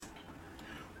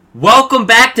Welcome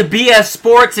back to BS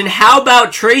Sports, and how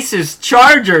about Trace's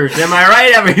Chargers? Am I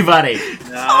right, everybody?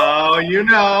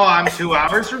 No, I'm 2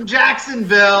 hours from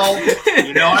Jacksonville.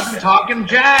 I've been talking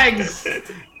Jags.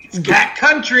 It's cat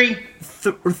country.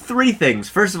 Three things.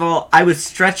 First of all, I was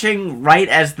stretching right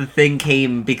as the thing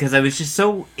came because I was just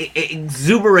so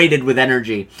exuberated with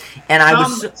energy, and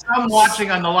Some watching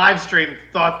on the live stream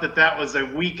thought that was a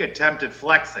weak attempt at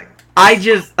flexing.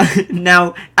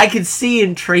 Now I could see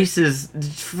in Trace's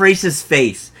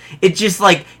face. It just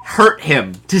hurt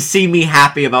him to see me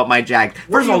happy about my Jag.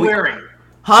 What are you wearing?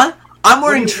 Huh? I'm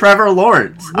wearing Trevor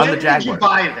Lawrence on the Jaguars. When did you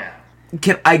buy that?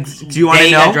 Do you want to know? Day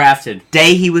he got drafted.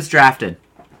 Day he was drafted.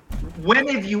 When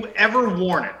have you ever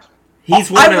worn it? I've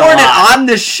worn it on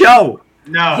the show.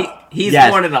 No. He's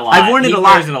worn it a lot. I've worn it a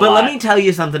lot. But let me tell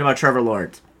you something about Trevor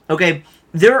Lawrence. Okay?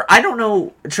 I don't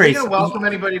know, Trace. Can we welcome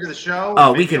anybody to the show?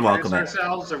 Oh, we can welcome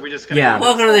ourselves, or we just gonna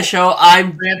welcome to the show.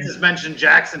 Francis mentioned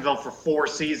Jacksonville for 4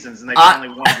 seasons, and they only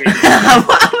won game.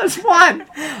 That's one.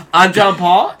 I'm John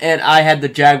Paul, and I had the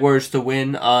Jaguars to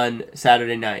win on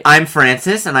Saturday night. I'm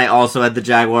Francis, and I also had the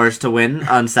Jaguars to win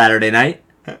on Saturday night.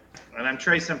 And I'm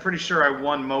Trace. I'm pretty sure I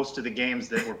won most of the games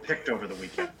that were picked over the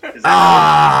weekend. But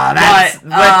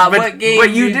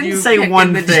you didn't say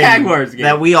one thing Jaguars game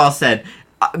that we all said.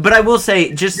 But I will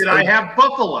say, did I have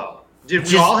Buffalo? Did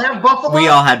we all have Buffalo? We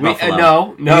all had Buffalo.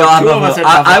 No. We all had Buffalo.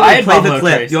 I will play the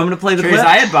clip. Trace. You want me to play the Trace, clip?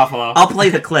 I had Buffalo. I'll play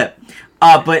the clip.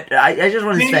 But I just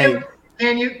want to say...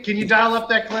 Can you dial up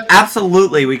that clip?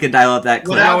 Absolutely, we can dial up that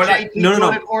clip.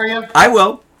 No. For you? I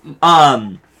will.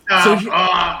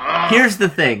 Here's the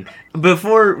thing.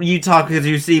 Before you talk, because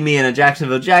you see me in a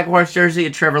Jacksonville Jaguars jersey,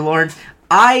 a Trevor Lawrence,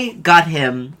 I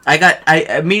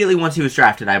immediately, once he was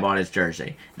drafted, I bought his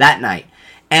jersey that night.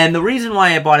 And the reason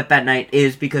why I bought it that night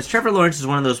is because Trevor Lawrence is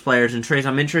one of those players, and Trace,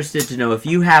 I'm interested to know if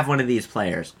you have one of these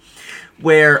players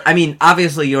where, I mean,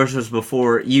 obviously yours was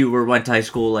before you went to high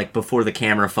school, before the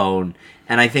camera phone,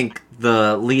 and I think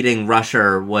the leading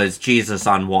rusher was Jesus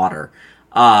on water.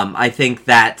 I think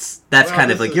that's kind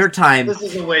of your time. This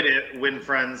is a way to win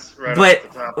friends off the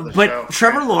top of the show. But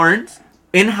Trevor Lawrence,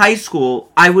 in high school,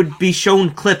 I would be shown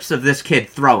clips of this kid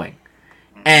throwing.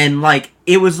 And,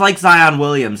 it was like Zion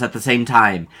Williams at the same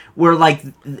time, where,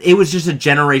 it was just a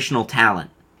generational talent.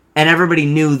 And everybody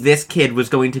knew this kid was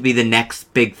going to be the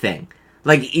next big thing.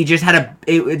 He just had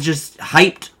it just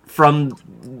hyped from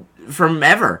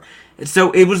ever.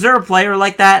 So, was there a player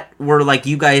like that, where,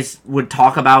 you guys would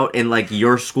talk about in,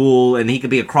 your school, and he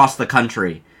could be across the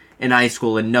country in high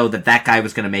school and know that guy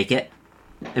was going to make it?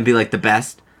 And be, the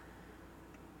best?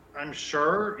 I'm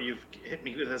sure you've hit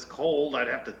me with this cold. I'd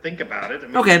have to think about it.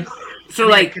 Okay. So,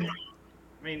 mine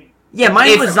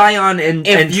was Zion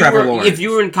and Trevor Lawrence. If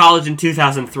you were in college in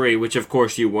 2003, which of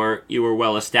course you weren't, you were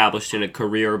well established in a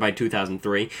career by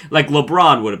 2003,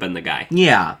 LeBron would have been the guy.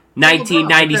 Yeah.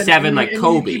 1997,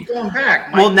 Kobe.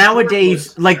 Well,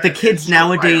 nowadays, the kids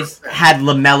nowadays had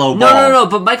LaMelo Ball. No,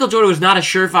 but Michael Jordan was not a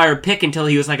surefire pick until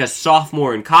he was a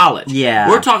sophomore in college. Yeah.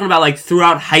 We're talking about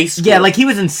throughout high school. Yeah, he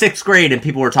was in 6th grade and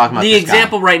people were talking about the this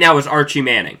example guy. right now is Archie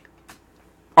Manning.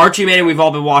 Archie Manning we've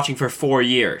all been watching for 4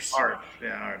 years. Arch.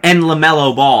 And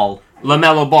LaMelo Ball.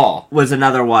 LaMelo Ball was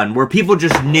another one where people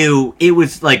just knew it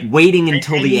was waiting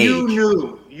until the age.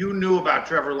 You knew about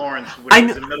Trevor Lawrence when he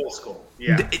was in middle school.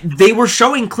 Yeah. They were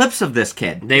showing clips of this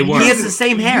kid. They were. He has the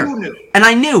same hair. You knew. And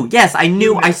I knew. Yes, I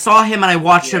knew. I saw him and I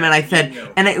watched him and I said,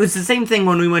 and it was the same thing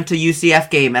when we went to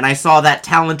UCF game and I saw that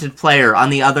talented player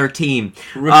on the other team,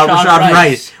 Rashad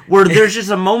Rice, where there's just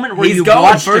a moment where you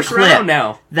watch the clip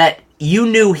now. that you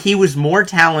knew he was more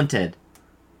talented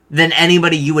than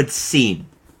anybody you had seen.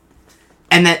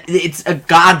 And that it's a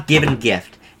God-given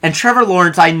gift. And Trevor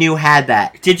Lawrence, I knew, had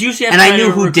that. Did UCF and I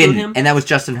knew who didn't, him? and that was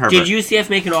Justin Herbert. Did UCF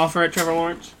make an offer at Trevor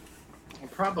Lawrence?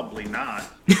 Well, probably not.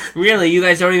 Really? You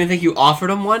guys don't even think you offered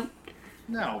him one?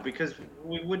 No, because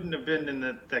we wouldn't have been in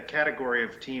the category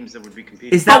of teams that would be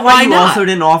competing. Is that why you also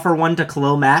didn't offer one to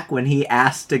Khalil Mack when he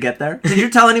asked to get there? Did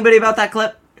you tell anybody about that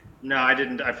clip? No, I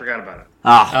didn't. I forgot about it.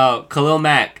 Oh, Khalil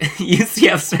Mack.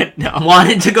 UCF said no.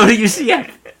 Wanted to go to UCF.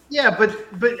 Yeah, but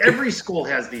every school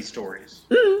has these stories.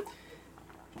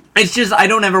 It's just, I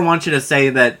don't ever want you to say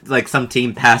that, some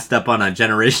team passed up on a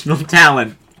generational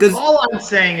talent. All I'm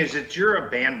saying is that you're a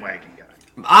bandwagon guy.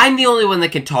 I'm the only one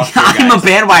that can talk to you guys. I'm a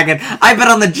bandwagon. I bet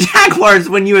on the Jaguars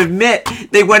when you admit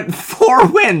they went 4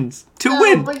 wins. 2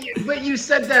 wins. But you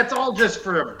said that's all just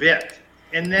for a bit.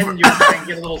 And then you're trying to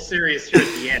get a little serious here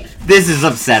at the end. This is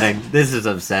upsetting.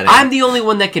 I'm the only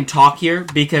one that can talk here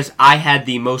because I had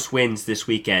the most wins this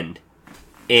weekend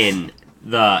in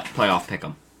the playoff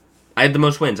pick'em. I had the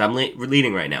most wins. I'm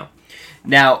leading right now.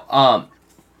 Now,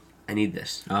 I need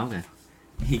this. Oh, okay.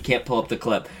 He can't pull up the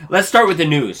clip. Let's start with the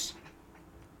news.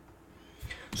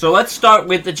 So let's start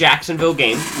with the Jacksonville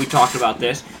game. We talked about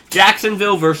this.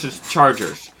 Jacksonville versus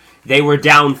Chargers. They were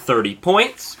down 30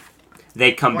 points.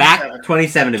 They come back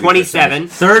 27 to be 27.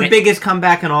 precise. Third biggest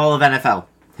comeback in all of NFL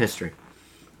history.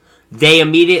 They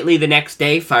immediately the next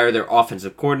day fire their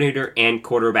offensive coordinator and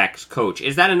quarterback's coach.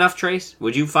 Is that enough, Trace?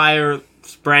 Would you fire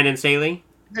Brandon Staley?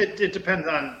 It depends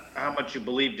on how much you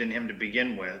believed in him to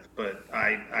begin with, but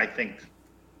I think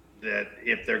that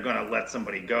if they're going to let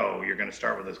somebody go, you're going to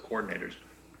start with his coordinators.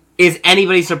 Is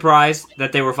anybody surprised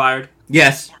that they were fired?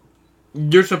 Yes.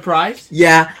 You're surprised?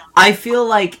 Yeah, I feel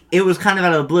like it was kind of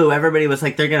out of the blue. Everybody was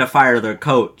like, they're going to fire their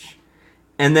coach.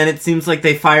 And then it seems like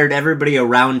they fired everybody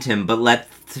around him, but let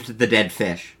the dead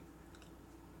fish.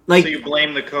 Like, So you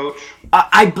blame the coach?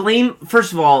 I blame,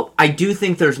 first of all, I do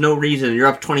think there's no reason you're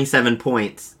up 27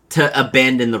 points to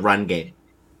abandon the run game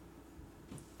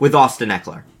with Austin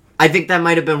Eckler. I think that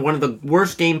might have been one of the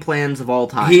worst game plans of all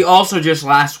time. He also just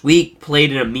last week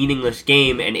played in a meaningless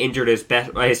game and injured his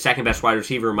second best wide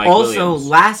receiver, Mike Williams. Also,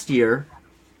 last year,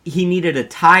 he needed a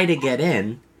tie to get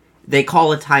in. They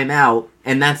call a timeout,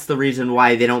 and that's the reason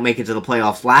why they don't make it to the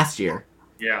playoffs last year.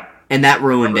 Yeah. And that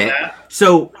ruined Remember it. that?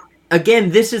 So,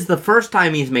 again, this is the first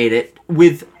time he's made it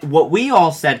with what we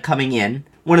all said coming in,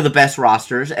 one of the best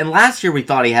rosters. And last year we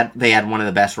thought they had one of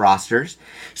the best rosters.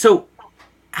 So,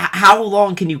 how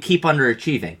long can you keep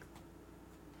underachieving?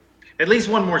 At least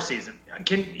one more season.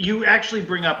 Can you actually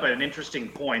bring up an interesting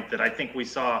point that I think we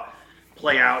saw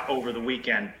play out over the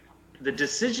weekend? The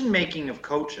decision-making of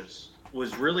coaches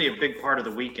was really a big part of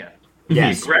the weekend.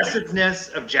 Yes. The aggressiveness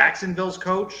of Jacksonville's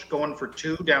coach going for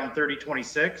 2 down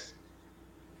 30-26.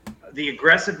 The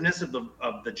aggressiveness of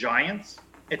the Giants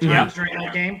at times during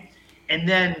that game. And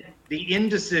then the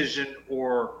indecision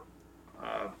or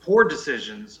poor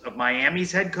decisions of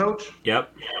Miami's head coach.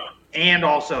 Yep. And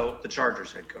also the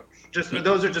Chargers head coach.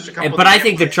 Those are just a couple. But I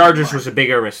think the Chargers was a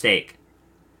bigger mistake.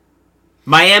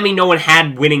 Miami, no one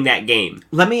had winning that game.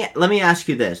 Let me ask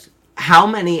you this. How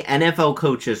many NFL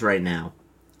coaches right now,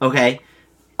 okay,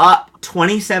 up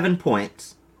 27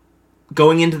 points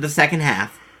going into the second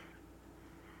half,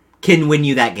 can win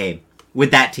you that game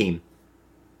with that team?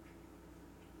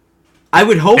 I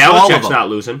would hope all of Belichick's them. not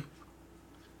losing.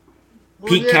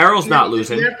 Pete Carroll's not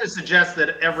losing. You have to suggest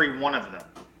that every one of them.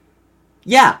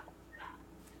 Yeah.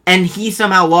 And he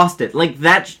somehow lost it. Like,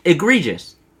 that's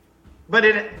egregious. But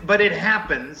it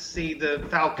happens. See the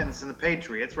Falcons and the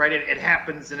Patriots, right? It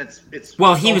happens, and it's.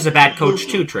 Well, he was a bad coach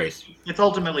fluky. too, Trace. It's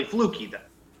ultimately fluky then.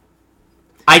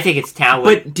 I think it's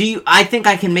talent. But I think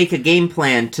I can make a game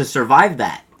plan to survive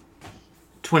that.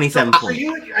 27 So points.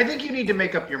 I think you need to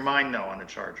make up your mind though on the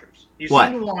Chargers. You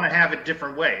What? seem to want to have it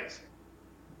different ways.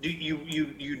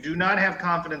 You do not have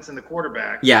confidence in the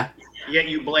quarterback. Yeah. Yet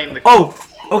you blame the coach.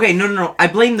 Oh, okay, no. I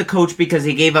blame the coach because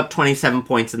he gave up 27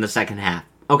 points in the second half.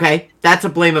 Okay? That's a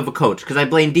blame of a coach, because I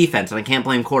blame defense, and I can't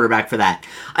blame quarterback for that.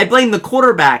 I blame the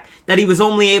quarterback that he was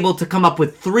only able to come up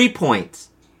with 3 points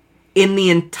in the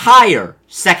entire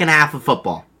second half of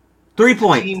football. 3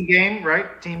 points. Team game,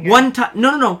 right? Team game. One time.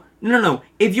 No.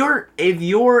 If you're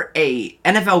a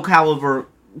NFL caliber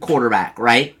quarterback,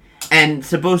 right, and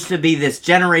supposed to be this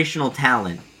generational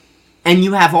talent, and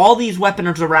you have all these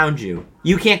weapons around you,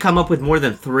 you can't come up with more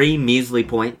than 3 measly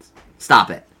points? Stop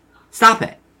it.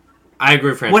 I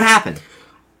agree, Francis. What happened?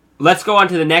 Let's go on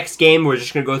to the next game. We're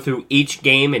just going to go through each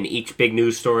game and each big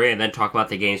news story and then talk about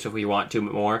the games if we want to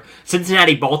more.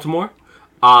 Cincinnati-Baltimore.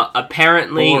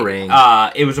 Apparently, Boring.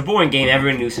 It was a boring game.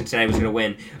 Everyone knew Cincinnati was going to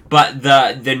win. But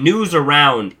the news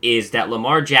around is that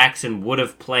Lamar Jackson would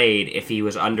have played if he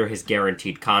was under his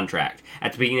guaranteed contract.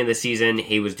 At the beginning of the season,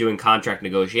 he was doing contract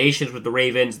negotiations with the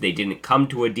Ravens. They didn't come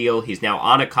to a deal. He's now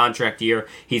on a contract year.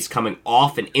 He's coming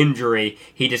off an injury.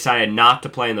 He decided not to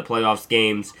play in the playoffs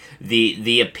games.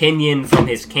 The opinion from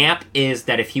his camp is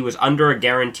that if he was under a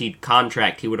guaranteed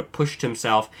contract, he would have pushed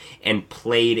himself and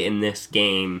played in this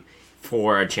game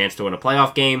for a chance to win a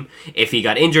playoff game. If he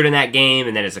got injured in that game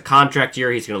and then it's a contract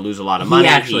year, he's going to lose a lot of money. He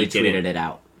actually tweeted it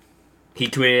out. He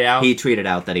tweeted it out? He tweeted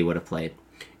out that he would have played.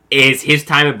 Is his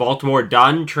time at Baltimore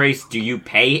done? Trace, do you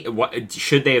pay?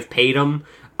 Should they have paid him?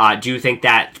 Do you think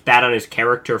that's bad on his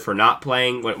character for not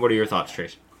playing? What are your thoughts,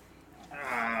 Trace?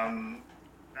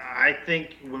 I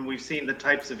think when we've seen the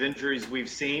types of injuries we've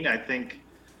seen, I think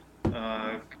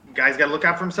guy's got to look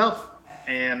out for himself.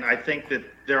 And I think that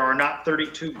there are not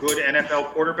 32 good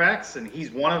NFL quarterbacks, and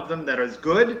he's one of them that is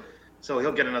good, so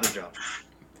he'll get another job.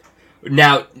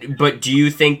 Now, but do you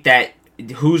think that,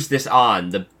 who's this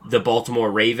on? The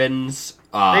Baltimore Ravens?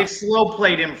 They've slow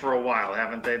played him for a while,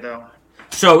 haven't they, though?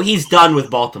 So he's done with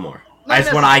Baltimore. Not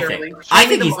That's what I necessarily. think. Show I me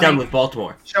think the he's money. done with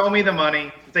Baltimore. Show me the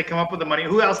money. If they come up with the money,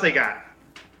 who else they got?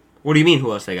 What do you mean?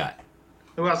 Who else they got?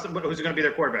 Who else? Who's going to be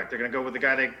their quarterback? They're going to go with the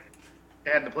guy they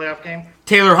had in the playoff game.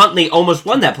 Taylor Huntley almost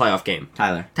won that playoff game.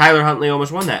 Tyler. Tyler Huntley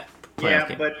almost won that playoff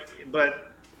Yeah, game.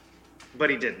 but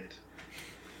he didn't.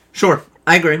 Sure,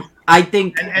 I agree. I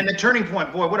think. And the turning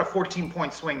point, boy, what a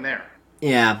 14-point swing there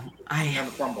Yeah, on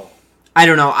the fumble. I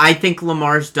don't know. I think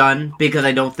Lamar's done because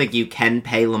I don't think you can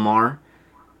pay Lamar,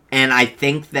 and I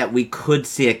think that we could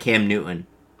see a Cam Newton.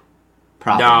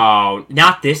 Probably. No,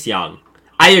 not this young.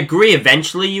 I agree.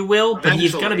 Eventually you will, but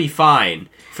he's Eventually. gonna be fine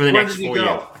for the Where next did he 4 years.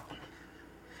 go?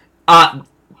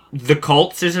 The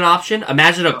Colts is an option.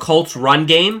 Imagine a Colts run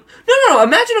game. No.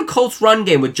 Imagine a Colts run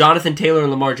game with Jonathan Taylor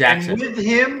and Lamar Jackson. And with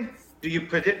him, do you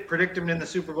predict him in the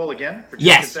Super Bowl again? For two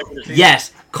Yes. consecutive seasons?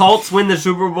 Yes. Colts win the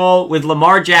Super Bowl with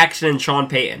Lamar Jackson and Sean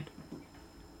Payton.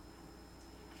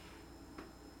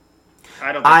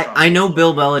 I don't think so. I know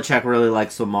Bill Belichick really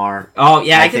likes Lamar. Oh,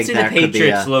 yeah, I could think see the that could be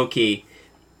Patriots a- low-key.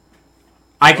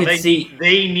 I could They see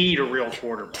need a real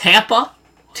quarterback. Tampa.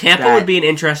 Tampa That- would be an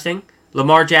interesting.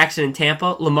 Lamar Jackson in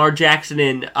Tampa. Lamar Jackson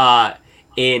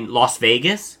in Las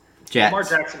Vegas. Jets. Lamar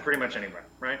Jackson pretty much anywhere,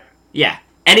 right? Yeah.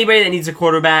 Anybody that needs a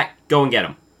quarterback, go and get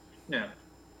him. Yeah.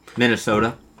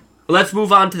 Minnesota. Let's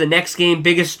move on to the next game.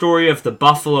 Biggest story of the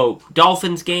Buffalo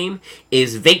Dolphins game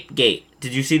is Vapegate.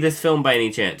 Did you see this film by any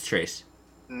chance, Trace?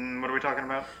 What are we talking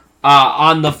about?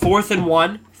 On the 4th and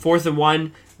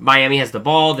 1, Miami has the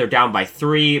ball. They're down by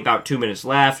 3, about 2 minutes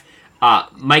left.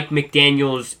 Mike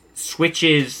McDaniels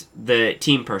switches the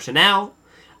team personnel.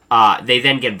 They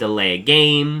then get a delay of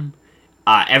game.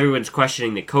 Everyone's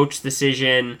questioning the coach's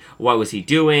decision. What was he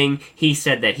doing? He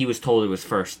said that he was told it was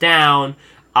first down.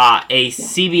 A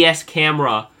CBS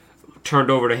camera turned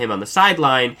over to him on the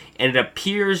sideline, and it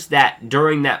appears that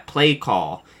during that play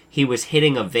call, he was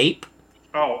hitting a vape.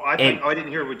 Oh, I And- didn't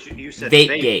hear what you said.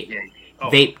 Vapegate. Oh,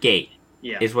 Vapegate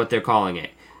yeah. is what they're calling it.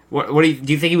 What do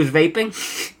you think he was vaping?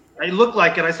 It looked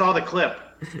like it. I saw the clip.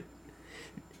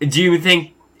 Do you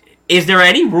think... Is there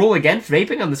any rule against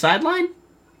vaping on the sideline?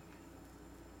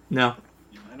 No.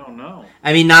 I don't know.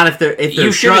 I mean, not if there's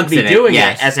You shouldn't drugs be in doing it.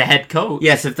 Yes. it as a head coach.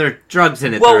 Yes, if there are drugs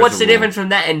in it. Well, there what's is the a rule. difference from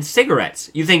that and cigarettes?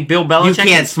 You think Bill You Belichick can't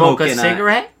can smoke a in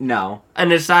cigarette No. on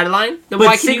the sideline? Then why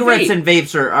But can you cigarettes vape? and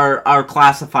vapes are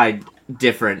classified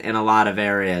different in a lot of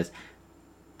areas.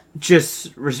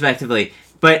 Just respectively.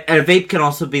 But a vape can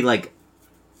also be like,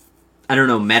 I don't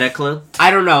know, medical.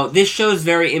 I don't know. This shows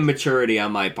very immaturity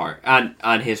on my part,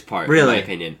 on his part, in Really? my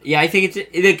opinion. Yeah, I think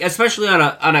it's especially on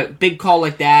a big call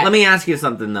like that. Let me ask you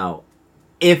something though.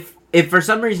 If for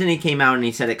some reason he came out and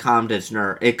he said it calms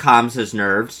his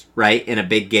nerves, right, in a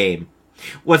big game,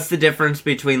 what's the difference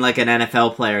between like an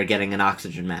NFL player getting an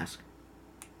oxygen mask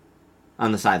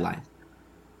on the sideline?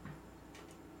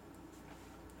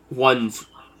 One's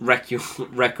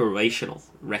recreational.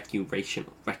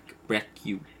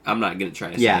 I'm not gonna try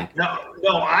to say Yeah. it.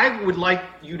 No, I would like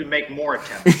you to make more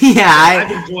attempts. Yeah,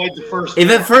 I've enjoyed the first. If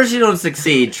one. at first you don't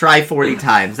succeed, try 40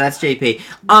 times. That's JP.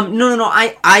 No.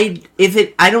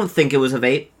 I don't think it was a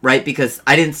vape, right? Because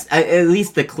at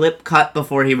least the clip cut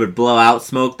before he would blow out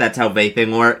smoke. That's how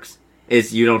vaping works.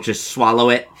 Is you don't just swallow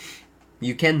it.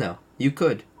 You can though. You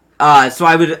could. So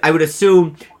I would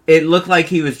assume it looked like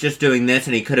he was just doing this,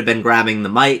 and he could have been grabbing the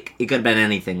mic. He could have been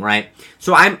anything, right?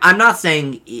 So I'm not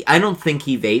saying I don't think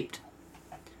he vaped,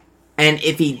 and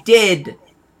if he did,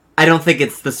 I don't think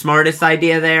it's the smartest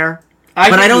idea there.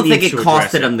 But I don't think it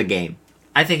costed him the game.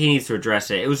 I think he needs to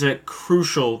address it. It was a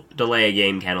crucial delay of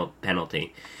game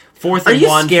penalty. 4th Are and you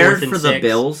 1, scared 4th and for 6. the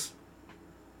Bills?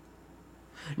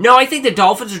 No, I think the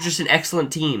Dolphins are just an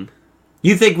excellent team.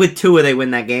 You think with Tua they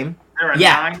win that game? They're a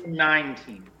Yeah. 9-9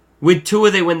 team. With Tua,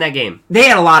 they win that game. They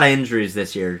had a lot of injuries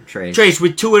this year, Trey.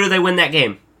 With Tua, do they win that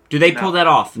game? Do they pull No. that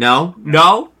off? No?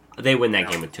 No? They win that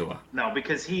game with Tua. No,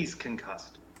 because he's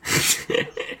concussed.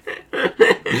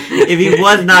 If he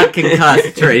was not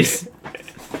concussed, Trace.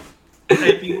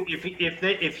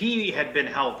 If he had been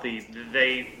healthy,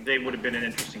 they would have been an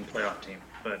interesting playoff team.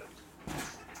 But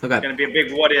it's Okay. going to be a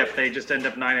big what if. They just end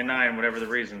up 9-9, whatever the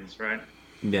reasons, right?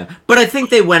 Yeah. But I think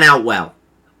they went out well.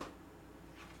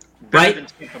 Better Right. than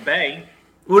Tampa Bay.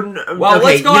 Well, let's go you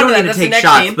on to don't that. need to That's the take next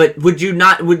shots, game. but would you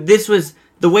not?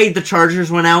 The way the Chargers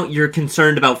went out, you're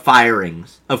concerned about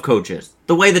firings of coaches.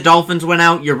 The way the Dolphins went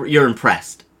out, you're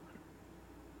impressed.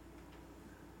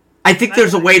 I think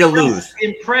there's a way to lose.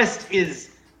 Impressed is,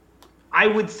 I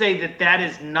would say that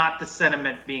is not the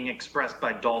sentiment being expressed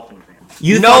by Dolphin fans.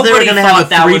 You thought they were going to have a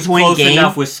that was 3-point close game.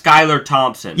 enough with Skylar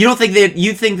Thompson. You don't think that?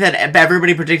 You think that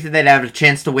everybody predicted they'd have a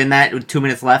chance to win that with 2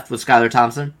 minutes left with Skylar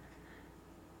Thompson?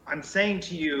 I'm saying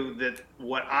to you that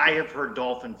what I have heard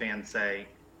Dolphin fans say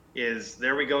is,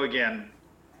 there we go again,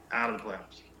 out of the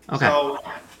playoffs. Okay.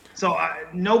 So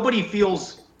nobody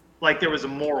feels like there was a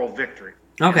moral victory.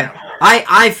 Okay.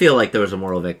 I feel like there was a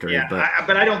moral victory. Yeah, but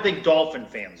but I don't think Dolphin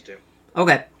fans do.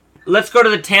 okay. Let's go to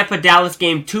the Tampa-Dallas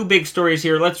game. Two big stories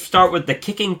here. Let's start with the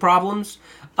kicking problems.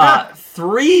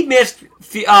 3 missed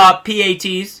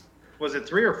PATs. Was it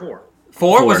 3 or 4?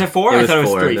 4? Was it 4? I thought it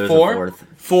was 3. There was a 4? fourth.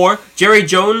 4. Jerry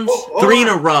Jones. 3 in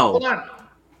a row. Hold on.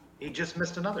 He just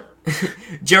missed another.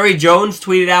 Jerry Jones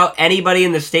tweeted out, anybody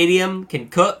in the stadium can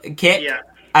kick.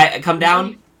 Yeah. Come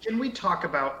down. Can we talk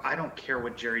about, I don't care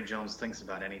what Jerry Jones thinks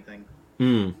about anything.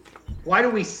 Why do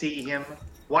we see him?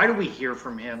 Why do we hear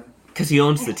from him? Because he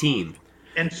owns the team.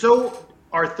 And so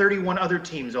are 31 other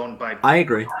teams owned by. I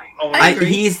agree.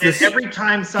 He's every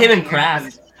time something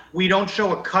happens, we don't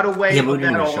show a cutaway of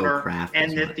that owner,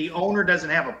 and that the owner doesn't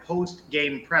have a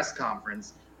post-game press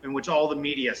conference in which all the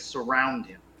media surround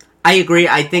him. I agree.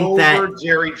 I think over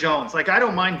Jerry Jones. Like, I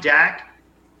don't mind Dak,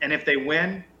 and if they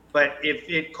win, but if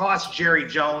it costs Jerry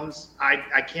Jones,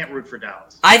 I can't root for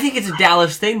Dallas. I think it's a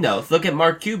Dallas thing, though. Look at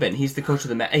Mark Cuban. He's the coach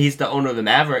of he's the owner of the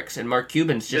Mavericks, and Mark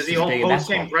Cuban's just Does he hold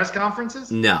post-game press conferences?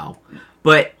 No.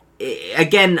 But,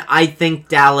 again, I think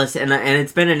Dallas, and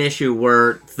it's been an issue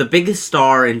where the biggest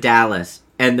star in Dallas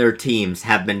and their teams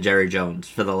have been Jerry Jones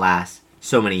for the last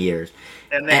so many years.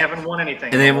 And they haven't won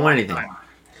anything. And they haven't won anything.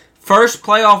 First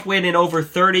playoff win in over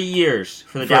 30 years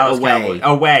for the Dallas Cowboys.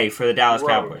 Away for the Dallas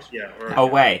Cowboys. Yeah, right.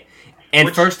 Away.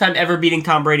 And first time ever beating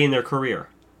Tom Brady in their career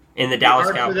in the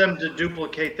Dallas Cowboys. It's hard for them to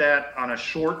duplicate that on a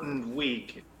shortened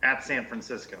week at San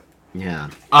Francisco. Yeah.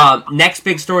 Next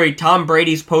big story, Tom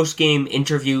Brady's post-game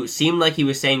interview seemed like he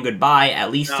was saying goodbye,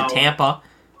 at least to Tampa.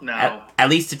 No. At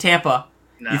least to Tampa.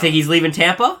 No. You think he's leaving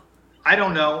Tampa? I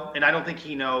don't know, and I don't think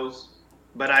he knows,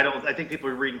 but I think people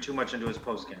are reading too much into his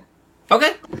post-game.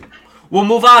 Okay. We'll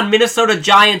move on. Minnesota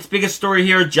Giants, biggest story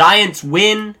here. Giants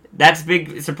win. That's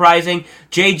big, surprising.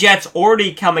 Jay Jet's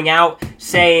already coming out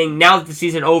saying now that the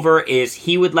season over is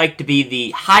he would like to be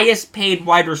the highest paid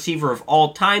wide receiver of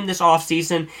all time this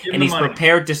offseason, and he's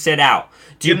prepared to sit out.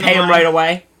 Do you pay him right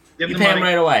away? You pay him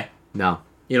right away? No.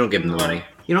 You don't give him the money.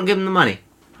 You don't give him the money.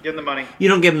 Give him the money. You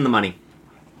don't give him the money.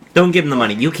 Don't give him the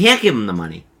money. You can't give him the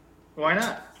money. Why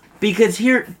not? Because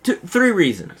here, 3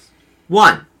 reasons.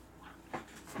 1,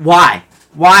 why?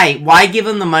 Why give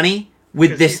him the money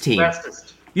with this team?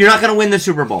 Bestest. You're not going to win the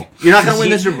Super Bowl. You're not going to win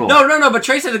the Super Bowl. No, but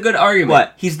Trace has a good argument.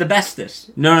 What? He's the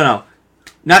bestest. No.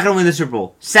 Not going to win the Super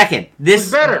Bowl. Second, Who's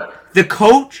better? The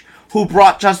coach who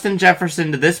brought Justin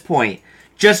Jefferson to this point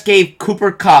just gave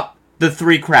Cooper Kupp the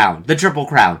triple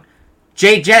crown.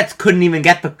 Jay Jets couldn't even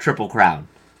get the triple crown.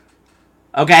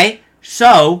 Okay?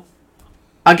 So,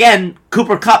 again,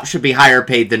 Cooper Kupp should be higher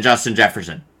paid than Justin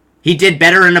Jefferson. He did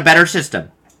better in a better system.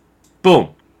 Boom.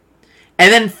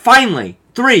 And then finally,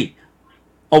 3,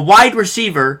 a wide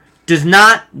receiver does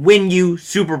not win you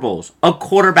Super Bowls. A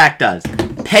quarterback does.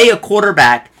 Pay a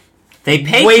quarterback. They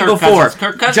paid way Kirk before. Cousins.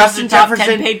 Kirk Cousins Justin is a top 10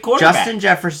 Jefferson. paid quarterback. Justin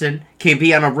Jefferson can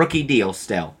be on a rookie deal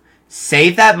still.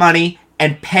 Save that money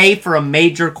and pay for a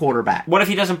major quarterback. What if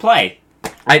he doesn't play?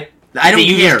 I don't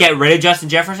you care. Just get rid of Justin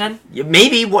Jefferson?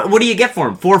 Maybe. What do you get for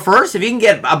him? 4 firsts? If you can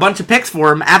get a bunch of picks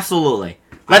for him, absolutely.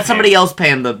 Let somebody else pay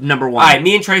him the number 1. All right,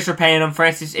 me and Trace are paying him.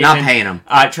 Francis isn't. Not paying him.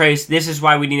 Trace, this is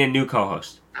why we need a new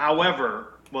co-host.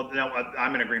 However,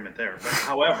 I'm in agreement there. But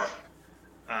however,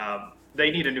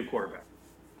 they need a new quarterback.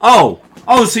 Oh,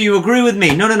 so you agree with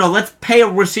me? No. Let's pay a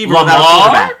receiver without a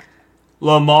quarterback.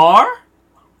 Lamar?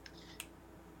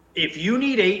 If you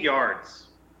need 8 yards,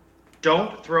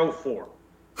 don't throw 4.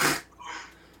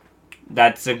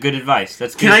 That's a good advice.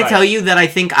 Can I tell you that I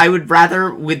think I would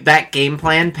rather, with that game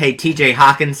plan, pay T.J.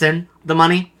 Hawkinson the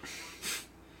money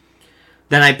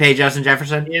than I pay Justin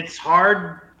Jefferson? It's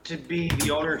hard to be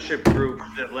the ownership group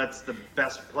that lets the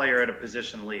best player at a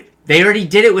position leave. They already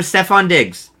did it with Stephon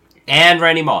Diggs. And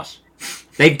Randy Moss.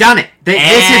 They've done it.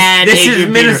 This is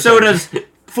Minnesota's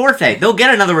forte. They'll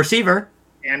get another receiver.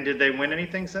 And did they win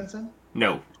anything since then?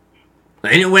 No.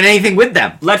 They didn't win anything with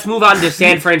them. Let's move on to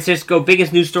San Francisco.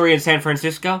 Biggest news story in San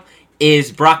Francisco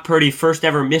is Brock Purdy, first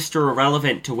ever Mr.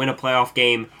 Irrelevant to win a playoff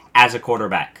game as a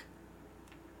quarterback.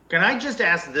 Can I just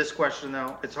ask this question,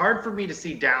 though? It's hard for me to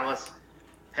see Dallas,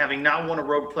 having not won a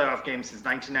road playoff game since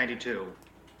 1992,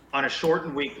 on a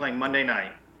shortened week playing Monday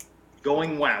night,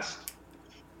 going west,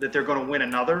 that they're going to win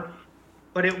another.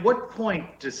 But at what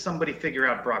point does somebody figure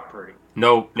out Brock Purdy?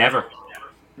 No, never.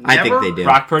 I think they do.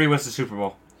 Brock Purdy wins the Super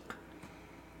Bowl.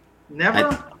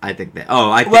 Never? I think that.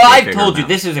 Oh, I think Well, they I've figured told him you out.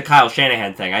 this is a Kyle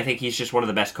Shanahan thing. I think he's just one of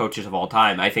the best coaches of all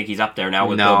time. I think he's up there now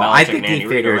with No, Bill Belichick I think and he Andy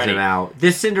Reid figures already. him out.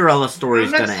 This Cinderella story I'm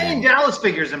is not going to saying end. Dallas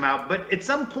figures him out, but at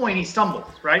some point he stumbles,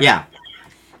 right? Yeah.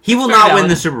 He will Fair not win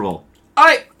Dallas. the Super Bowl. All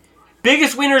right.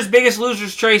 Biggest winners, biggest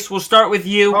losers, Trace. We'll start with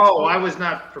you. Oh, I was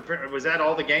not prepared. Was that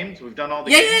all the games? We've done all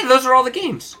the yeah, games? yeah, those are all the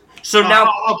games. So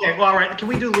now, Okay, well, all right. Can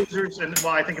we do losers and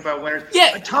while I think about winners?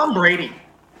 Yeah. Tom Brady.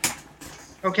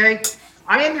 Okay?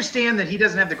 I understand that he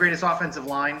doesn't have the greatest offensive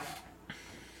line,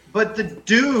 but the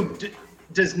dude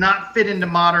does not fit into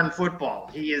modern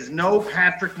football. He is no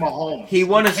Patrick Mahomes. he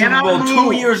won a Super cannot Bowl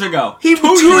move. 2 years ago. He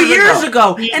 2 years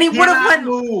ago, He and he would have cannot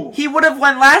won. move. He would have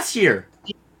won last year.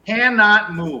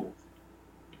 Cannot move.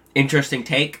 Interesting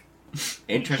take.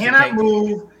 Interesting Cannot take.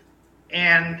 move,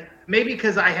 and maybe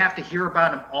because I have to hear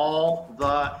about him all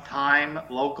the time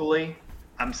locally,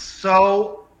 I'm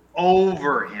so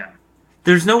over him.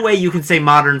 There's no way you can say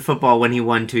modern football when he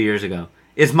won 2 years ago.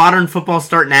 Is modern football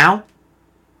start now?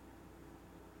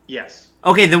 Yes.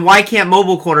 Okay, then why can't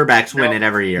mobile quarterbacks win No. it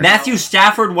every year? Matthew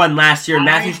Stafford won last year. I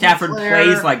Matthew Stafford declare-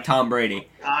 plays like Tom Brady.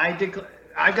 I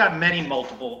got many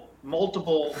multiple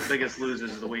biggest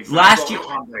losers of the week. Last I'll go year- with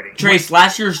Tom Brady. Trace,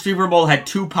 last year's Super Bowl had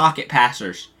 2 pocket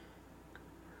passers.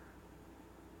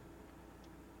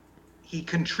 He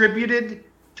contributed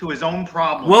to his own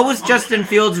problems. What was Justin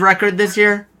Fields' record this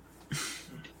year?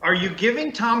 Are you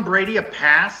giving Tom Brady a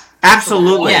pass?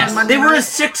 Absolutely. Yes. They were a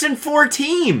 6-4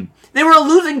 team. They were a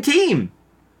losing team.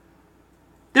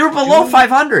 They were below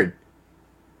 500.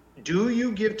 Do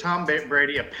you give Tom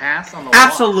Brady a pass on the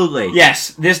Absolutely. Yes,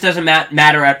 this doesn't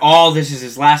matter at all. This is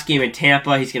his last game in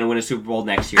Tampa. He's going to win a Super Bowl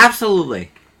next year.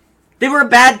 Absolutely. They were a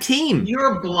bad team.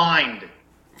 You're blind.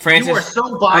 Francis, You are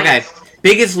so Okay. biased.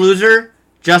 Biggest loser,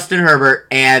 Justin Herbert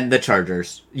and the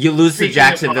Chargers. You lose to Speaking of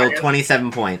Jacksonville, bias.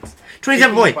 27 points.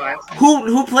 27 Speaking points. of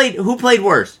Who played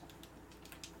worse?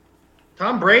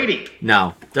 Tom Brady.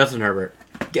 No, Justin Herbert.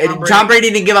 Brady. Tom Brady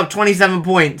didn't give up 27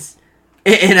 points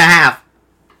in a half.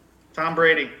 Tom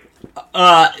Brady.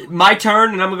 my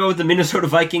turn, and I'm going to go with the Minnesota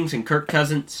Vikings and Kirk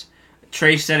Cousins.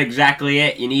 Trace said exactly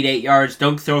it. You need 8 yards.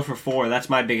 Don't throw for 4. That's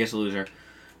my biggest loser.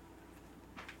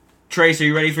 Trace, are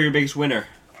you ready for your biggest winner?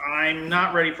 I'm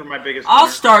not ready for my biggest I'll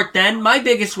winner. start then. My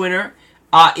biggest winner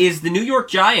is the New York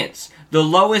Giants. The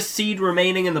lowest seed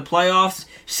remaining in the playoffs.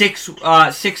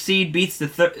 Six seed beats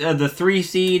the 3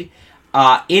 seed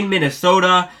in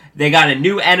Minnesota. They got a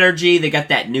new energy. They got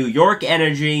that New York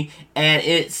energy. And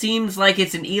it seems like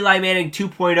it's an Eli Manning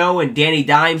 2.0 and Danny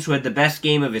Dimes, who had the best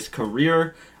game of his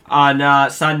career on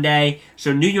Sunday.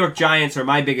 So New York Giants are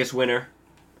my biggest winner.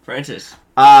 Francis.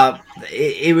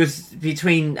 It was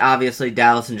between, obviously,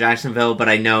 Dallas and Jacksonville, but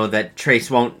I know that Trace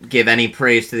won't give any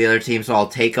praise to the other team, so I'll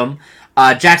take them.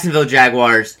 Jacksonville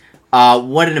Jaguars,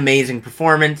 what an amazing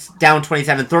performance. Down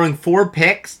 27, throwing 4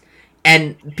 picks.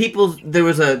 And there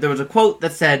was a quote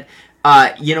that said,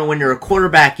 when you're a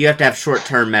quarterback, you have to have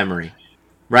short-term memory,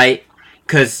 right?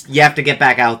 Because you have to get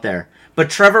back out there. But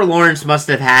Trevor Lawrence must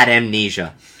have had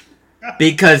amnesia,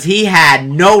 because he had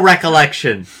no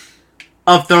recollection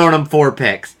of throwing him 4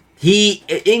 picks.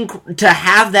 To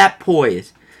have that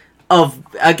poise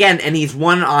and he's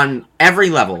won on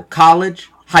every level, college,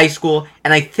 high school,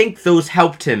 and I think those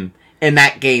helped him in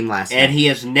that game last night. And he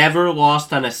has never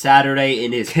lost on a Saturday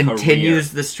in his Continues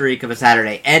career. the streak of a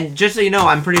Saturday. And just so you know,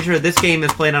 I'm pretty sure this game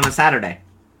is played on a Saturday.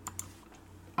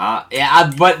 But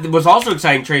it was also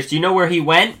exciting, Trace. Do you know where he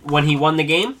went when he won the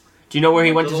game? Do you know where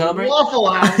he went to celebrate? Waffle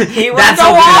House. He went That's to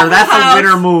a winner. Waffle That's House. a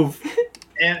winner move.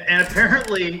 And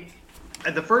apparently,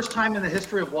 at the first time in the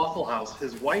history of Waffle House,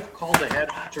 his wife called ahead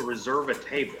to reserve a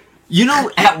table. You know,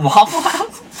 At Waffle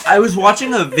House? I was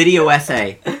watching a video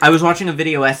essay.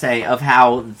 Of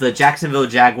how the Jacksonville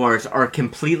Jaguars are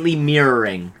completely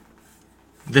mirroring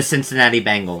the Cincinnati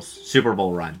Bengals Super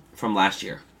Bowl run. From last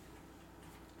year.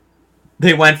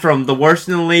 They went from the worst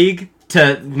in the league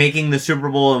to making the Super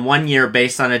Bowl in 1 year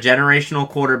based on a generational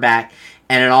quarterback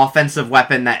and an offensive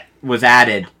weapon that was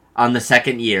added on the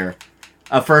second year.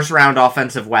 A first-round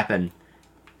offensive weapon.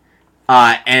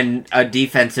 And a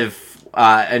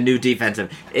new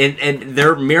defensive. And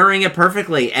they're mirroring it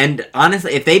perfectly. And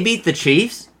honestly, if they beat the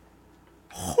Chiefs,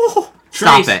 stop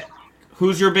Trace, it.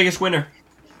 Who's your biggest winner?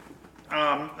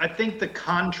 I think the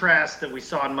contrast that we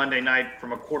saw on Monday night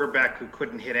from a quarterback who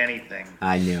couldn't hit anything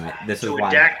I knew it. This is to a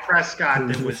why. Dak Prescott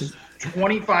that was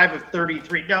 25 of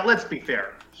 33. Now, let's be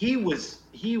fair. He was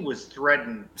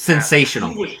threading.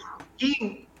 Sensational.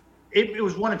 It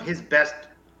was one of his best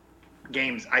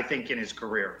games, I think, in his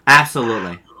career.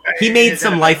 Absolutely. He made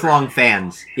some lifelong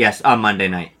fans, yes, on Monday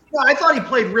night. Well, I thought he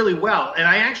played really well, and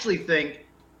I actually think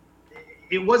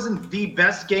it wasn't the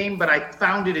best game, but I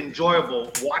found it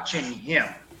enjoyable watching him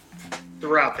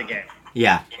throughout the game.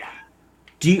 Yeah.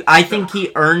 I think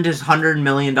he earned his $100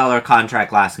 million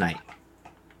contract last night.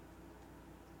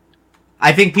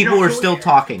 I think people were still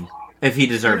talking if he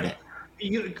deserved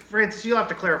it. Francis, you'll have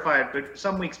to clarify it, but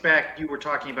some weeks back you were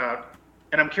talking about,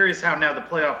 and I'm curious how now the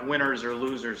playoff winners or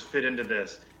losers fit into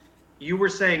this. You were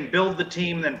saying build the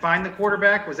team, then find the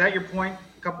quarterback. Was that your point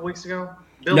a couple weeks ago?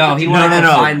 He wanted to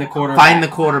find the quarterback. Find the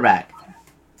quarterback.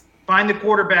 Find the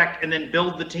quarterback and then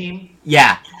build the team?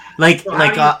 Yeah. So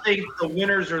how do you think the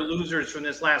winners or losers from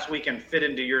this last weekend fit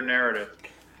into your narrative?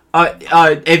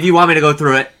 If you want me to go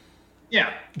through it.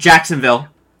 Yeah. Jacksonville,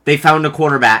 they found a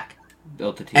quarterback.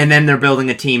 Built a team. And then they're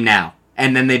building a team now.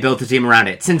 And then they built a team around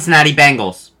it. Cincinnati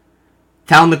Bengals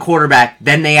found the quarterback,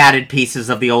 then they added pieces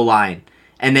of the O-line.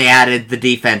 And they added the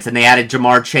defense, and they added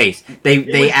Jamar Chase.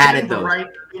 They added Denver, those. Right?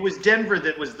 It was Denver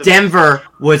that was the Denver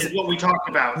was what we talked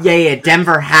about. Yeah.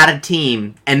 Denver had a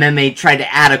team, and then they tried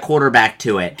to add a quarterback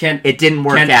to it. It didn't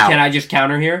work out. Can I just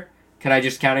counter here?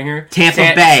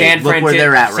 Tampa Bay, look where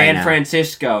they're at right now. San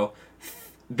Francisco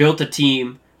built a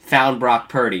team, found Brock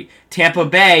Purdy. Tampa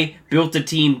Bay built a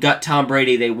team, got Tom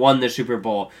Brady. They won the Super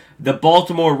Bowl. The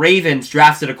Baltimore Ravens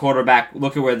drafted a quarterback.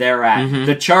 Look at where they're at. Mm-hmm.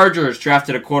 The Chargers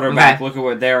drafted a quarterback. Okay. Look at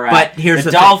where they're at. But here's the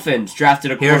Dolphins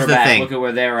drafted a quarterback. Look at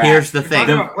where they're at. Here's the thing.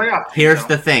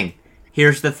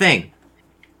 Here's the thing.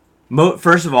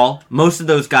 First of all, most of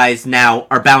those guys now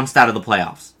are bounced out of the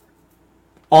playoffs.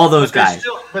 All those guys.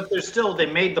 They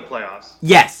made the playoffs.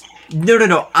 Yes.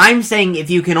 No. I'm saying if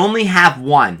you can only have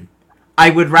one, I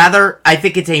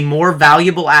think it's a more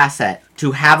valuable asset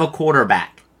to have a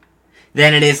quarterback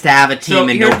than it is to have a team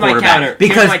and no quarterback.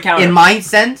 Because in my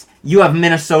sense, you have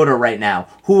Minnesota right now,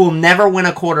 who will never win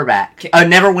a quarterback,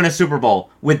 never win a Super Bowl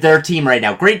with their team right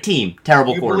now. Great team,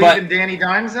 terrible quarterback. You believe in Danny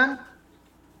Dimes then?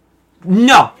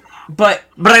 No. But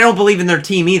I don't believe in their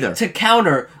team either. To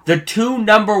counter, the two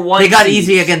number one They got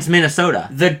easy against Minnesota.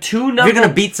 If you're going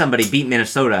to beat somebody, beat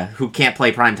Minnesota, who can't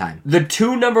play primetime. The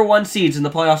two number one seeds in the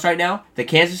playoffs right now, the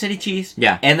Kansas City Chiefs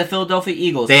and the Philadelphia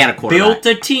Eagles, they had a quarterback.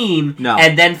 Built a team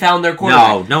and then found their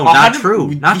quarterback. No, not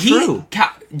true. Not true.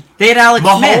 They had Alex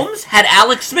Smith. Mahomes had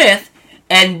Alex Smith.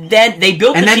 And then they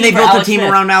built the team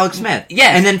around Alex Smith.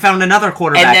 Yes. And then found another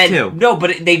quarterback, too. No,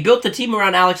 but they built the team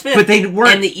around Alex Smith. But they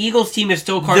weren't. And the Eagles team is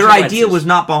still Carson Their idea was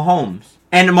not Mahomes.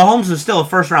 And Mahomes was still a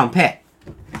first-round pick.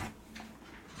 All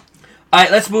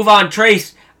right, let's move on.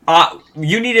 Trace,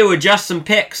 you need to adjust some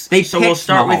picks. So we'll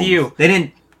start with you. They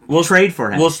didn't trade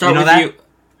for him. We'll start with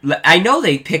you. I know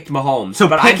they picked Mahomes. So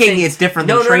picking is different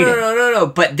than trading. No.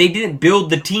 But they didn't build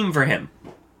the team for him.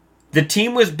 The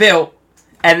team was built.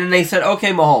 And then they said,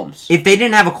 okay, Mahomes. If they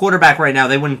didn't have a quarterback right now,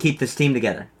 they wouldn't keep this team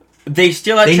together. They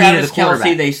still had Travis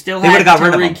Kelce. They still had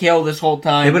Tyreek Hill this whole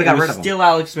time. They would have got rid of him. Still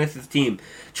Alex Smith's team.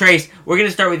 Trace, we're going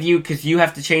to start with you because you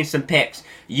have to change some picks.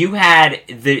 You had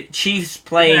the Chiefs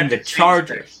playing the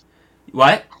Chargers.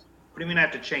 What? What do you mean I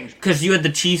have to change? Because you had the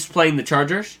Chiefs playing the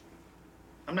Chargers?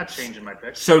 I'm not changing my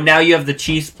pick. So now you have the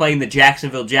Chiefs playing the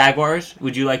Jacksonville Jaguars.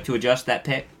 Would you like to adjust that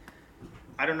pick?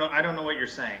 I don't know what you're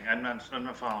saying. I'm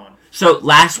not following. So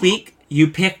last week you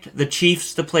picked the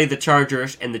Chiefs to play the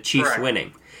Chargers and the Chiefs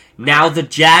winning. Now the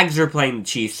Jags are playing the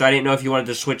Chiefs, so I didn't know if you wanted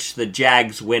to switch to the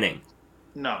Jags winning.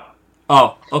 No.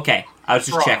 Oh, okay. I was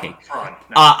just checking. Fraud.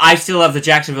 No. I still have the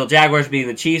Jacksonville Jaguars beating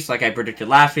the Chiefs like I predicted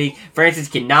last week. Francis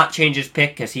cannot change his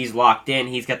pick because he's locked in.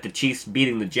 He's got the Chiefs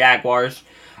beating the Jaguars.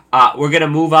 We're going to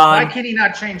move on. Why can he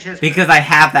not change his pick? Because I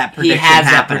have that prediction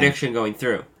that prediction going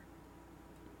through.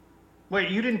 Wait,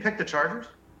 you didn't pick the Chargers?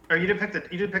 Or you didn't pick the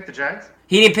Jags?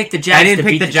 He didn't pick the Jags. I didn't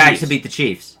pick the Jags to beat the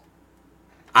Chiefs.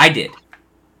 I did.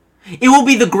 It will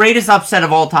be the greatest upset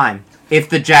of all time if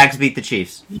the Jags beat the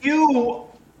Chiefs. You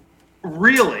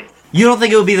really? You don't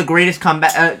think it would be the greatest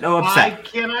comeback upset? I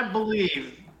cannot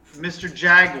believe Mr.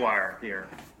 Jaguar here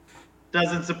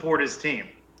doesn't support his team.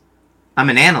 I'm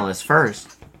an analyst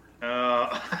first.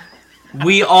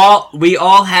 We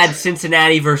all had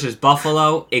Cincinnati versus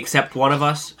Buffalo, except one of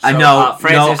us. So, no,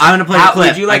 Francis, I'm gonna play the clip.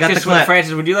 Would you like to switch,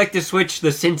 Francis? Would you like to switch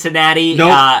the Cincinnati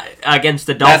against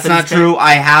the Dolphins? That's not true.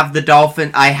 I have the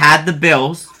Dolphin. I had the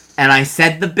Bills, and I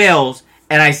said the Bills,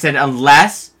 and I said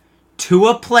unless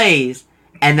Tua plays,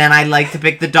 and then I like to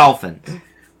pick the Dolphins.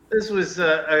 This was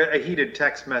a heated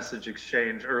text message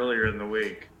exchange earlier in the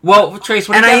week. Well, Trace,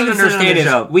 what I don't understand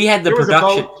is we had the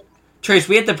production. Trace,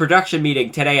 we had the production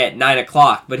meeting today at 9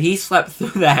 o'clock, but he slept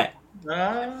through that.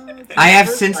 I have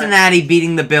Cincinnati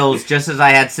beating the Bills just as I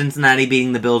had Cincinnati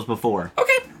beating the Bills before.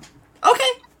 Okay,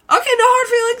 no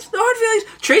hard feelings.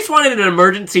 Trace wanted an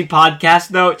emergency podcast,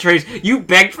 though. Trace, you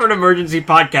begged for an emergency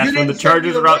podcast when the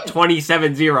Chargers were up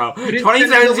 27-0.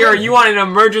 27-0, you wanted an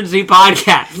emergency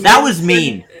podcast. That was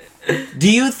mean.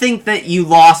 Do you think that you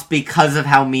lost because of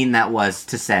how mean that was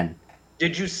to send?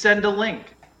 Did you send a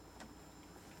link?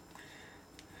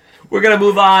 We're going to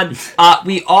move on.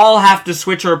 We all have to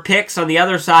switch our picks. On the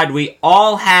other side, we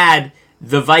all had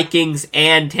the Vikings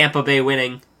and Tampa Bay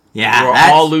winning. Yeah,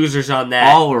 we're all losers on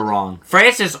that. All were wrong.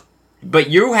 Francis,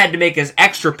 but you had to make an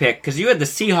extra pick because you had the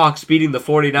Seahawks beating the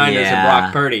 49ers and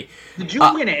Brock Purdy. Did you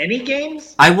win any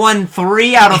games? I won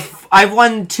 2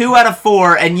 out of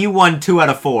 4, and you won 2 out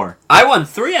of 4. I won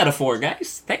 3 out of 4,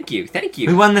 guys. Thank you.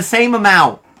 We won the same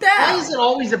amount. Why is it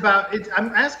always about... I'm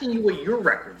asking you what your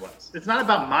record was. It's not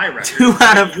about my record. 2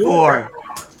 out of 4.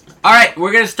 All right,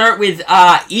 we're going to start with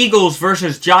Eagles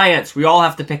versus Giants. We all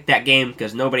have to pick that game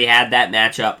because nobody had that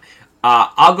matchup.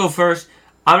 I'll go first.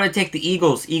 I'm going to take the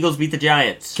Eagles. Eagles beat the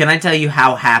Giants. Can I tell you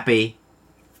how happy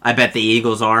I bet the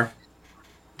Eagles are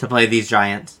to play these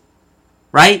Giants?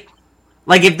 Right?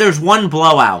 Like, if there's one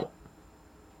blowout,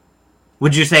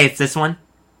 would you say it's this one?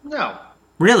 No.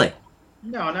 Really?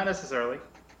 No, not necessarily.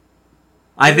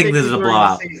 I think this is a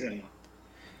blowout.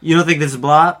 You don't think this is a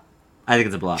blowout? I think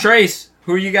it's a blowout. Trace,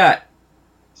 who you got?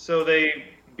 So they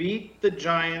beat the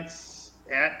Giants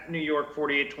at New York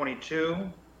 48-22,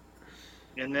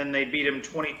 and then they beat them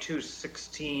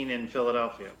 22-16 in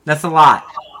Philadelphia. That's a lot.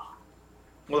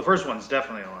 Well, the first one's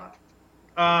definitely a lot.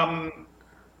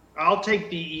 I'll take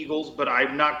the Eagles, but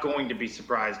I'm not going to be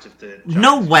surprised if the Giants...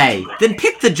 No way. Then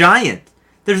pick the Giants.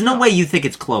 There's no way you think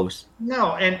it's close.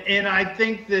 No, and I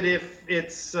think that if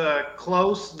it's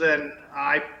close, then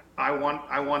I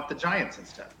want the Giants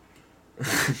instead.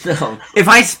 No. If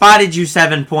I spotted you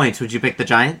 7 points, would you pick the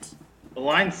Giants? The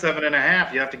line's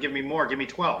 7.5. You have to give me more. Give me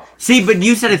 12. See, but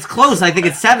you said it's close. I think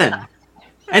it's 7.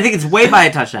 I think it's way by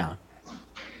a touchdown.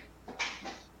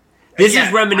 This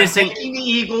is reminiscing. I'm taking the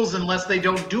Eagles unless they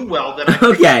don't do well. Then I pick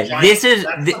Okay, the Giants. this is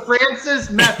That's Francis'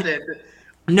 method.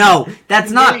 No, that's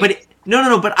not. But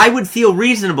no. But I would feel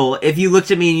reasonable if you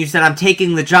looked at me and you said I'm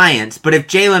taking the Giants. But if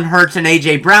Jalen Hurts and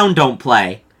AJ Brown don't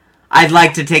play, I'd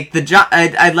like to take the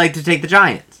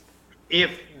Giants.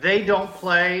 If they don't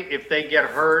play, if they get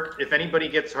hurt, if anybody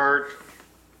gets hurt,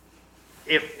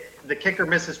 if the kicker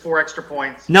misses 4 extra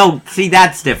points. No, see,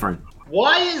 that's different.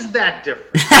 Why is that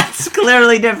different? That's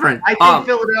clearly different. I think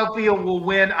Philadelphia will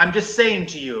win. I'm just saying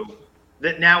to you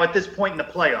that now at this point in the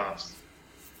playoffs,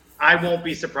 I won't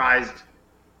be surprised.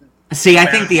 See, I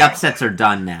think the upsets are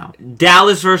done now.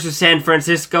 Dallas versus San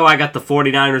Francisco. I got the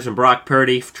 49ers and Brock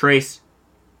Purdy. Trace.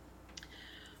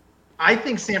 I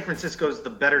think San Francisco is the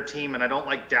better team, and I don't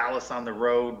like Dallas on the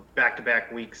road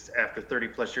back-to-back weeks after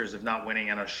 30-plus years of not winning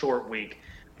in a short week.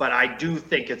 But I do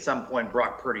think at some point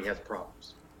Brock Purdy has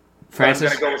problems.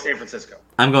 Francis? I'm going to go with San Francisco.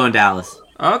 I'm going Dallas.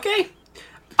 Okay.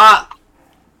 I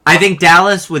think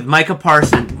Dallas with Micah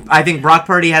Parsons. I think Brock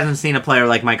Purdy hasn't seen a player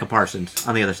like Micah Parsons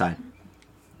on the other side.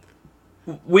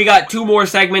 We got 2 more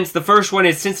segments. The first one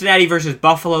is Cincinnati versus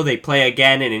Buffalo. They play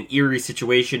again in an eerie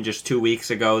situation. Just 2 weeks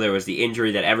ago, there was the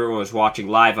injury that everyone was watching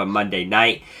live on Monday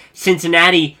night.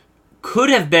 Cincinnati could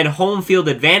have been home field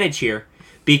advantage here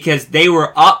because they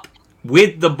were up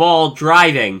with the ball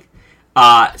driving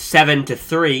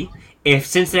 7-3. If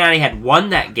Cincinnati had won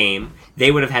that game,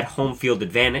 they would have had home field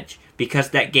advantage.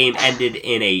 Because that game ended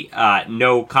in a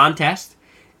no contest,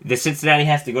 the Cincinnati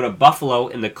has to go to Buffalo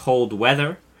in the cold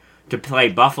weather to play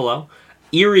Buffalo.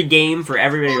 Eerie game for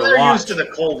everybody to watch. They're used to the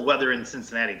cold weather in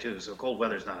Cincinnati, too, so cold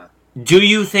weather's not... Do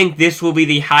you think this will be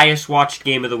the highest watched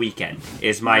game of the weekend,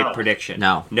 is my prediction?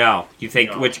 No. No. You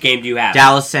think, which game do you have?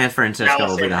 Dallas, San Francisco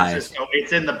Dallas, will be San the highest. Francisco.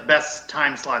 It's in the best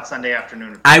time slot Sunday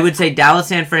afternoon. I would say Dallas,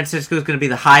 San Francisco is going to be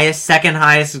the highest. Second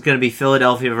highest is going to be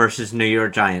Philadelphia versus New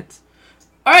York Giants.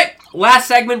 All right, last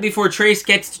segment before Trace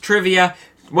gets to trivia.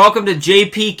 Welcome to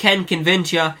JP Can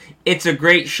Convince Ya. It's a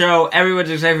great show. Everyone's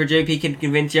excited for JP Can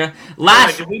Convince Ya.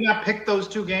 Did we not pick those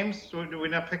 2 games? Did we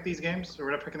not pick these games? Or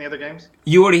we're not picking the other games?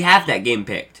 You already have that game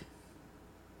picked.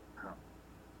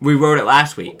 We wrote it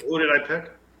last week. Who did I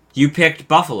pick? You picked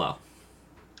Buffalo.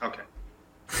 Okay.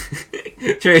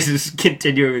 Trace is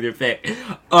continuing with your pick.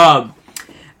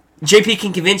 JP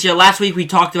Can Convince Ya. Last week we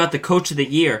talked about the Coach of the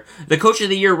Year. The Coach of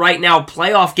the Year right now,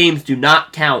 playoff games do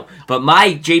not count. But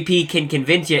my JP Can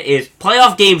Convince Ya is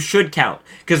playoff games should count.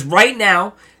 Because right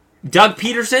now, Doug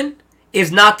Peterson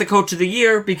is not the Coach of the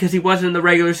Year because he wasn't in the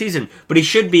regular season. But he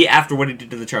should be after what he did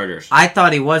to the Chargers. I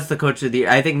thought he was the Coach of the Year.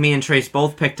 I think me and Trace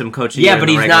both picked him Coach of the Year. Yeah, but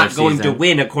in the he's not regular going season. to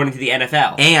win according to the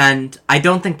NFL. And I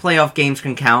don't think playoff games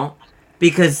can count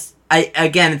because,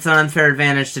 again, it's an unfair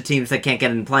advantage to teams that can't get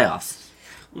in the playoffs.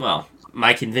 Well,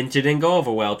 My convention didn't go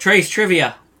over well. Trace,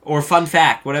 trivia or fun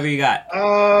fact, whatever you got.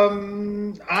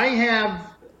 I have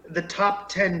the top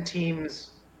 10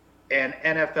 teams and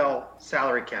NFL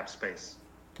salary cap space.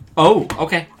 Oh,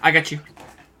 okay. I got you.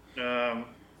 Um,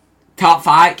 Top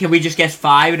 5? Can we just guess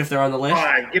 5 if they're on the list?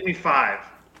 5. Give me 5.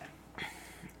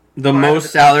 The Five most of the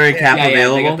salary top cap 10.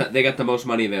 available. They got the most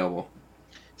money available.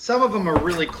 Some of them are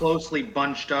really closely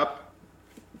bunched up.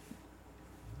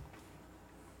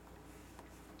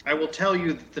 I will tell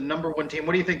you that the number 1 team.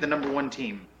 What do you think the number 1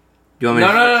 team? Do you want me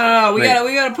to? No. We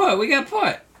Wait. gotta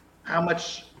put. How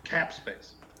much cap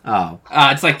space? Oh,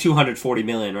 It's like 240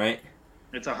 million, right?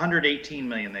 It's 118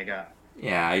 million they got.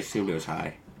 Yeah, I assumed it was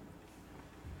high.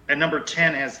 And number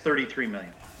 10 has 33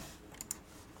 million.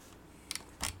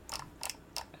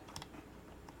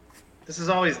 This is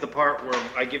always the part where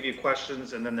I give you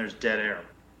questions and then there's dead air.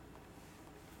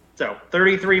 So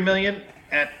 33 million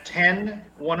at 10,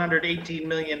 118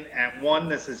 million at 1.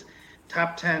 This is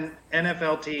top 10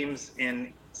 NFL teams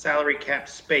in salary cap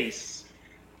space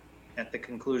at the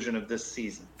conclusion of this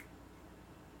season.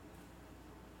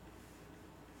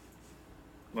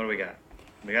 What do we got?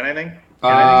 We got anything?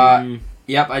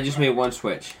 Yep, I just made one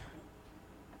switch.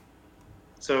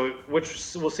 So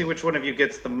we'll see which one of you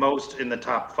gets the most in the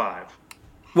top 5.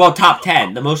 Well, top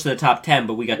 10. The most of the top 10,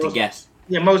 but we got to guess.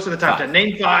 Yeah, most of the top 5. 10.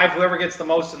 Name 5, whoever gets the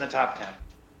most in the top 10.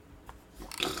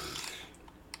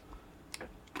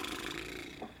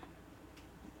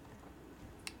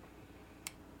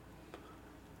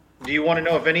 Do you want to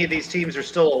know if any of these teams are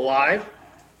still alive?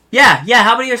 Yeah.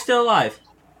 How many are still alive?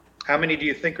 How many do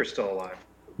you think are still alive?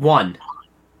 1.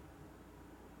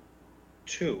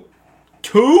 2.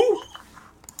 2?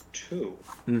 2.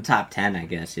 in the top 10, I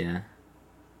guess. Yeah.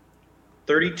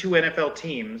 32 NFL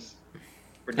teams.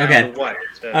 We're down Okay. to what?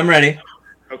 I'm ready.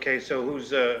 Okay, so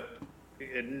who's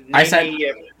I said-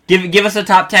 Give us a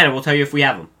top 10 and we'll tell you if we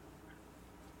have them.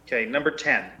 okay, number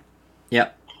 10.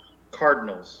 Yep.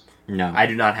 Cardinals, No. I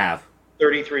do not have.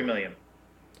 33 million.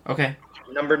 Okay.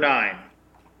 Number 9.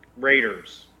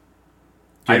 Raiders,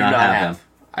 I do not not have have. them.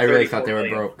 I really 34 thought they were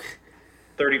million. broke.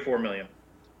 34 million.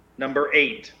 Number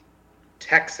 8.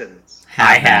 Texans,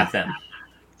 I have them.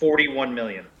 41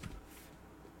 million.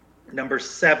 Number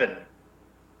 7.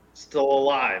 Still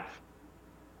alive.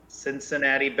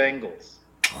 Cincinnati Bengals,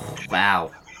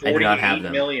 Wow. I do not have 48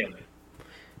 them. million.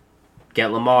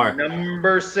 Get Lamar.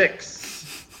 Number 6.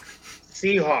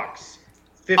 Seahawks,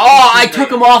 52 Oh, I took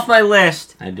them off my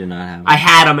list. I do not have. I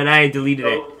had them and I deleted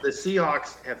it. So the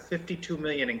Seahawks have 52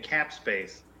 million in cap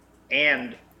space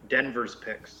and Denver's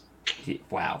picks.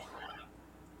 Wow.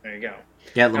 There you go.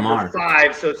 Get Lamar. Number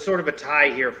 5, so it's sort of a tie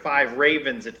here. 5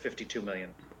 Ravens at 52 million.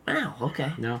 Wow,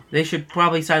 okay. No. They should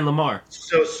probably sign Lamar.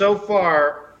 So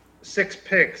far, 6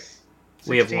 picks.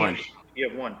 We have 16. one. You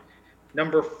have one.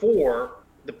 Number 4,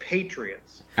 the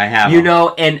Patriots. I have. You them.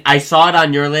 know, and I saw it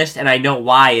on your list, and I know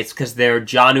why. It's because their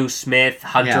Jonnu Smith,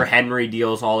 Hunter Yeah. Henry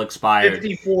deals all expired.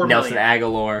 54 Nelson million.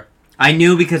 Aguilar. I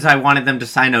knew because I wanted them to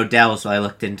sign Odell, so I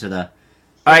looked into the.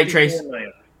 All right, 54 Trace.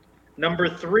 million. Number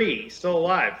 3, still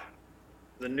alive.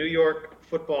 The New York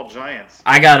Football Giants.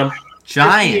 I got him. 58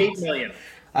 Giants. million.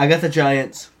 I got the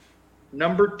Giants.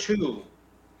 Number 2,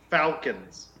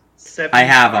 Falcons. I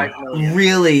have 75 them. million.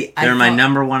 Really? I They're my thought-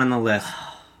 number 1 on the list.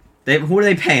 Who are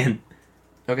they paying?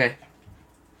 Okay.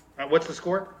 What's the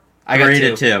score? I got 3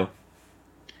 two. to 2.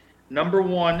 Number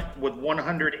 1 with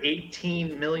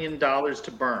 $118 million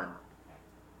to burn.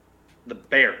 The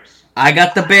Bears. I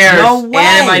got the Bears. No And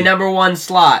way! in my number 1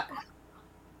 slot.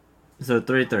 So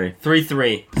 3-3.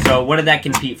 3-3. So what did that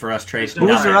compete for us, Trace? Who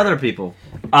was Nine. your other people?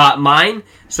 Mine.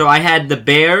 So I had the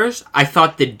Bears. I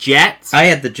thought the Jets. I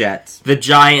had the Jets. The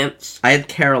Giants. I had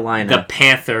Carolina. The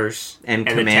Panthers. and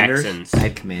the Commanders. Texans. I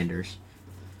had Commanders.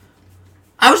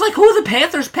 I was like, who are the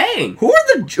Panthers paying? Who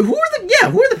are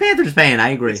the Panthers paying? I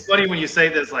agree. It's funny when you say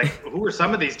this, like, who are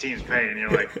some of these teams paying? You're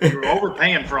like, you're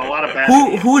overpaying for a lot of bad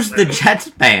teams. Who's the Jets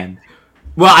paying?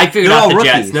 Well, I figured They're out all the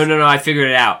Jets. rookies. No, I figured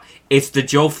it out. It's the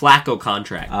Joe Flacco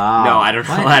contract. Oh. No, I don't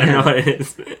know. What? I don't know what it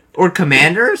is. Or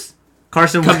Commanders?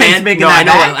 Carson Wentz making No, that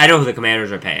back? I know who the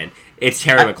Commanders are paying. It's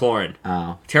Terry McLaurin.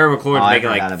 Oh, Terry McLaurin's I making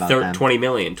forgot like about them. 20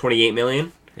 million, 28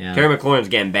 million. yeah. Terry McLaurin's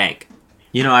getting bank.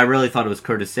 You know, I really thought it was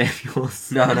Curtis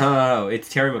Samuels. No. It's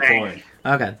Terry McLaurin.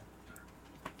 Okay.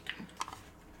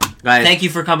 Guys, Thank you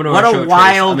for coming to what our show, a Trace. I'm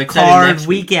wild excited card next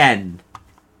week. weekend.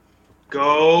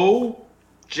 Go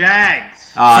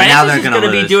Jags. Now Francis they're is gonna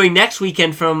going to lose. be doing next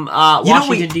weekend from You know,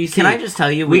 Washington, D.C. Can I just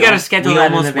tell you, We gotta al- schedule we that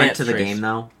in almost went advance, to the Trace. game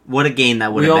though. What a game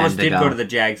that would We have been almost to did go. go to the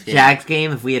Jags game. Jags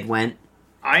game. If we had went,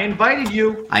 I invited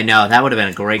you. I know that would have been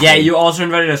a great. Yeah, game. you also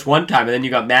invited us one time, and then you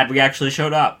got mad we actually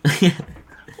showed up.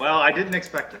 Well, I didn't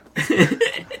expect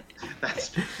it.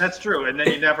 That's true. And then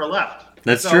you never left.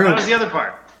 That's so true. That was the other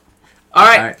part. All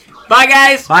right. Bye,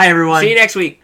 guys. Bye, everyone. See you next week.